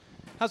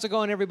How's it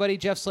going, everybody?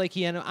 Jeff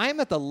Slakey, and I'm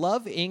at the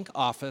Love Inc.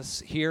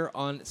 office here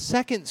on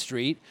 2nd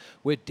Street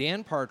with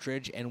Dan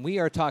Partridge, and we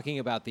are talking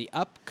about the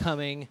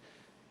upcoming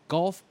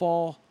golf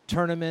ball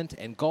tournament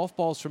and Golf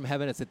Balls from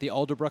Heaven. It's at the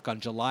Alderbrook on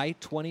July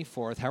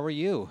 24th. How are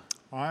you?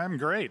 I'm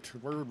great.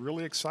 We're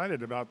really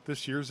excited about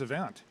this year's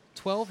event.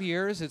 12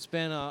 years. It's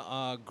been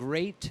a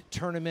great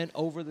tournament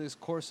over the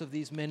course of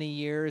these many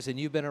years, and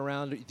you've been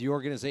around the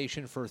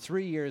organization for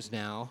 3 years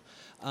now.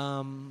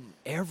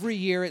 Every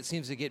year it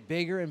seems to get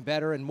bigger and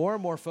better, and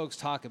more folks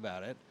talk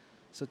about it.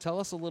 So tell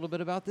us a little bit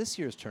about this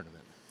year's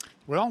tournament.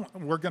 Well,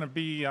 we're going to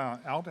be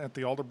out at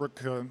the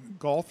Alderbrook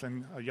Golf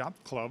and Yacht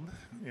Club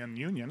in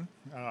Union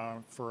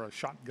for a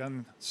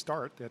shotgun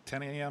start at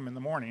 10 a.m. in the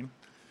morning.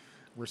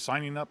 We're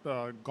signing up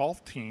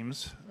golf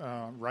teams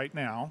right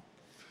now.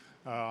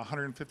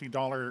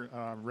 $150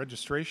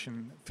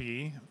 registration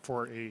fee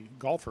for a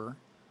golfer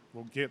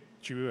will get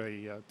you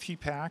a tee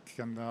pack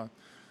and a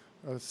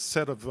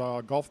set of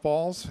golf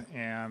balls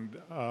and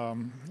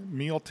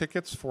meal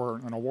tickets for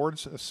an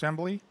awards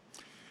assembly.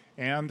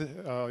 And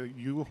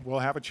you will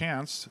have a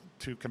chance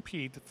to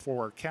compete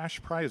for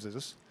cash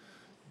prizes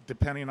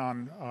depending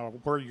on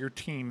where your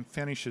team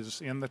finishes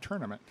in the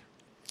tournament.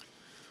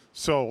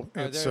 So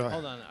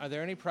hold on. Are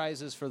there any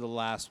prizes for the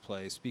last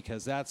place?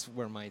 Because that's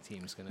where my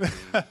team's going to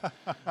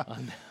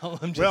be.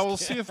 We'll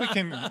see if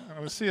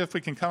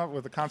we can come up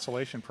with a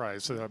consolation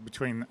prize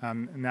between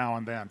now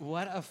and then.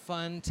 What a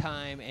fun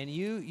time! And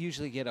you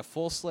usually get a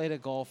full slate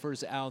of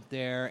golfers out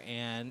there,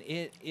 and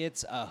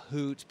it's a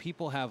hoot.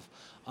 People have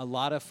a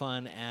lot of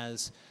fun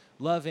as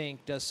Love Inc.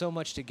 does so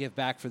much to give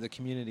back for the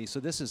community. So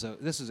this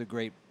is a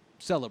great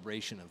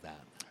celebration of that.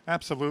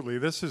 Absolutely.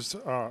 This is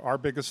our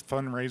biggest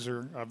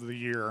fundraiser of the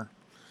year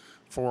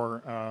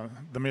for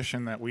the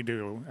mission that we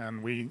do.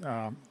 And we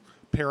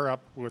pair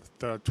up with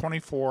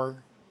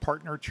 24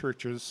 partner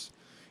churches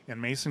in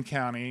Mason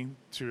County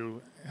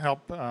to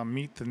help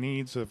meet the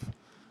needs of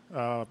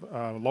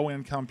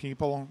low-income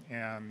people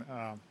and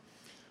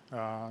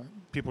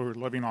people who are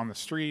living on the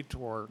street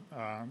or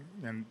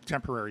in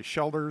temporary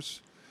shelters.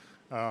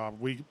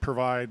 We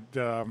provide,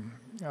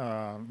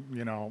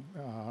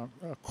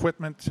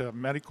 equipment,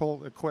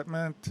 medical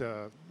equipment,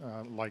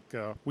 like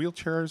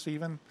wheelchairs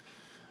even,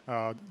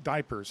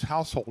 diapers,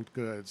 household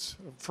goods,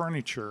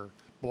 furniture,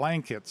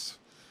 blankets,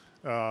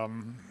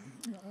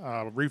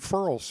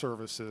 referral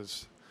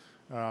services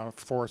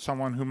for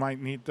someone who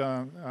might need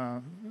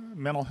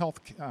mental health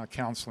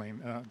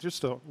counseling,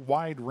 just a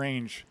wide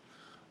range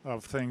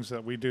of things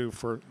that we do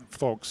for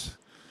folks.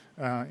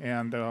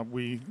 And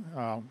we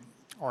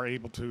are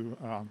able to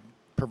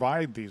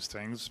provide these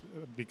things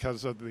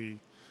because of the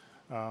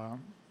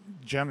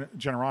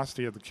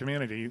generosity of the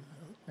community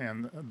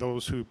and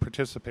those who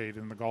participate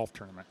in the golf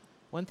tournament.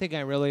 One thing I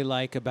really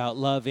like about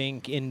Love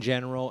Inc. in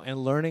general and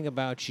learning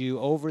about you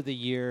over the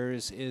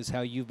years is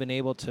how you've been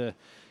able to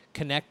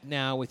connect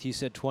now with, you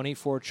said,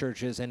 24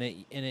 churches,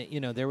 and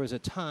there was a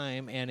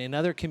time, and in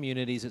other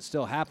communities it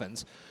still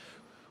happens,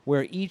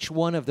 where each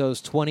one of those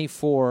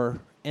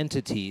 24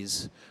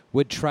 entities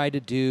would try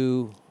to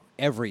do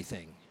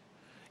everything.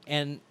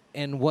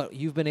 And what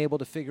you've been able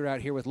to figure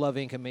out here with Love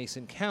Inc. in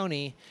Mason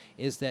County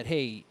is that,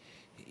 hey,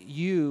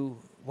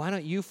 why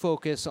don't you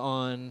focus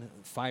on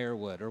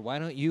firewood, or why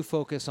don't you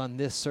focus on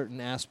this certain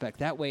aspect?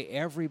 That way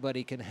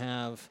everybody can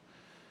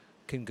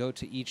go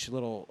to each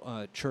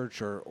little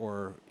church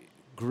or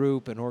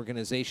group and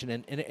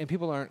organization, and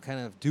people aren't kind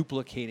of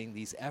duplicating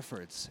these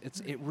efforts.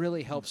 It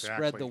really helps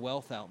spread the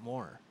wealth out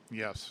more.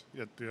 Yes,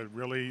 it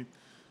really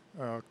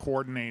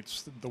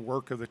coordinates the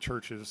work of the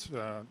churches,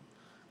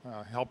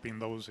 helping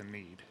those in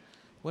need.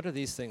 What are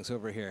these things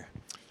over here?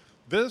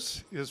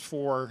 This is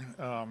for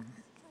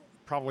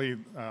probably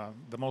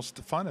the most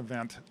fun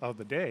event of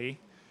the day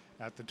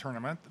at the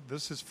tournament.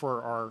 This is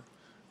for our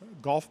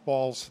Golf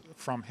Balls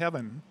from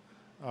Heaven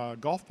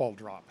golf ball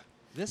drop.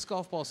 This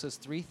golf ball says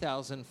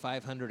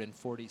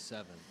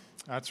 3,547.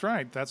 That's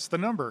right. That's the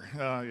number.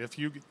 If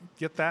you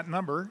get that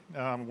number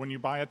when you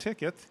buy a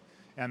ticket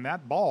and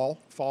that ball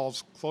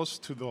falls close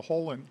to the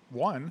hole in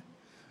one,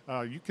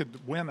 you could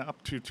win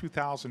up to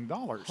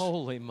 $2,000.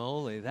 Holy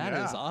moly, that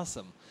is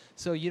awesome.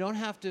 So you don't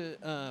have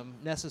to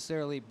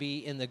necessarily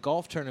be in the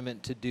golf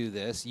tournament to do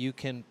this. You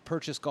can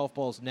purchase golf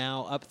balls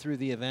now up through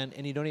the event,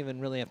 and you don't even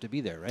really have to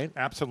be there, right?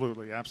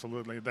 Absolutely.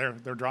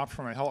 They're dropped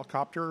from a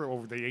helicopter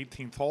over the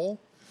 18th hole,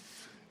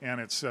 and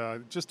it's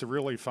just a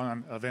really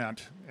fun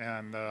event.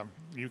 And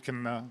you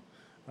can,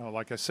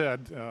 like I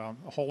said, a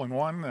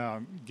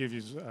hole-in-one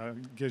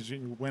gives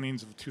you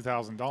winnings of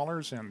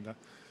 $2,000, and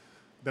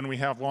then we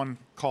have one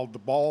called the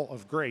Ball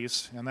of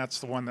Grace, and that's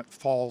the one that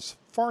falls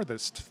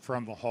farthest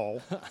from the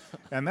hole,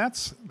 and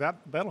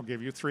that'll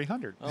give you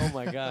 $300. Oh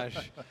my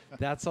gosh,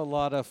 that's a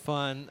lot of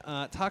fun.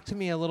 Talk to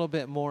me a little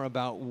bit more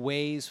about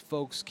ways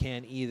folks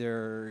can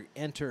either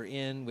enter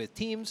in with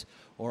teams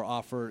or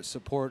offer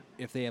support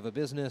if they have a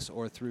business,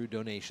 or through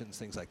donations,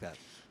 things like that.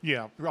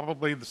 Yeah,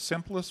 probably the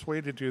simplest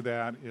way to do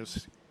that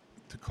is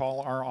to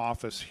call our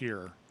office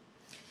here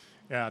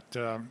at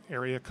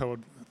area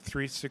code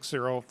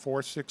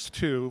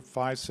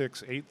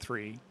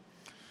 360-462-5683.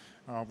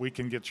 We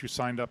can get you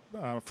signed up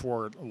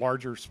for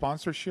larger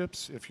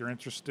sponsorships if you're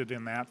interested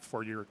in that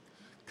for your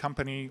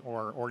company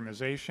or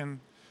organization.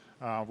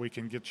 We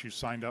can get you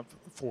signed up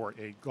for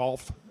a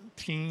golf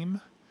team,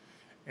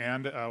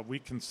 and we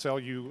can sell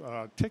you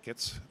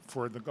tickets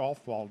for the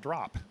golf ball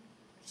drop.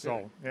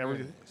 So Very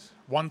nice.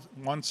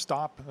 one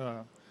stop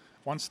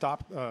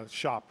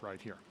shop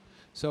right here.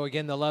 So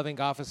again, the Love Inc.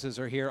 offices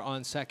are here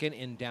on 2nd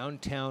in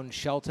downtown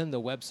Shelton.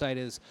 The website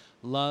is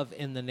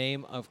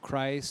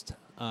loveinthenameofchrist.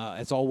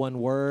 It's all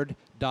one word,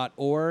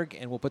 .org,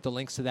 and we'll put the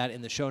links to that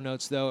in the show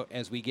notes, though,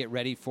 as we get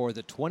ready for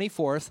the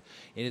 24th.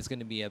 It is going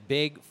to be a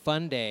big,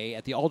 fun day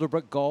at the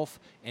Alderbrook Golf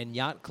and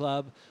Yacht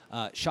Club.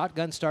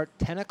 Shotgun start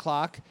 10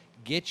 o'clock.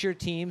 Get your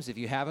teams. If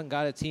you haven't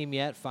got a team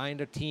yet, find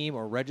a team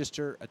or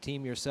register a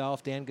team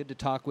yourself. Dan, good to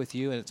talk with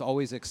you, and it's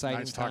always exciting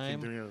Nice time.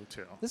 talking to you,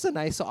 too. This is a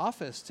nice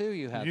office, too,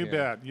 you have You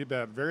here.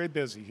 bet. Very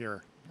busy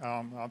here.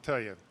 I'll tell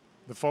you,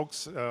 the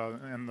folks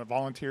and the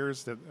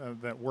volunteers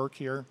that work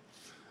here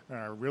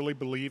really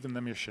believe in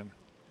the mission,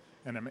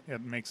 and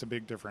it makes a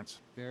big difference.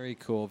 Very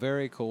cool,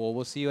 very cool. Well,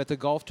 we'll see you at the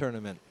golf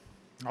tournament.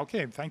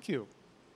 Okay, thank you.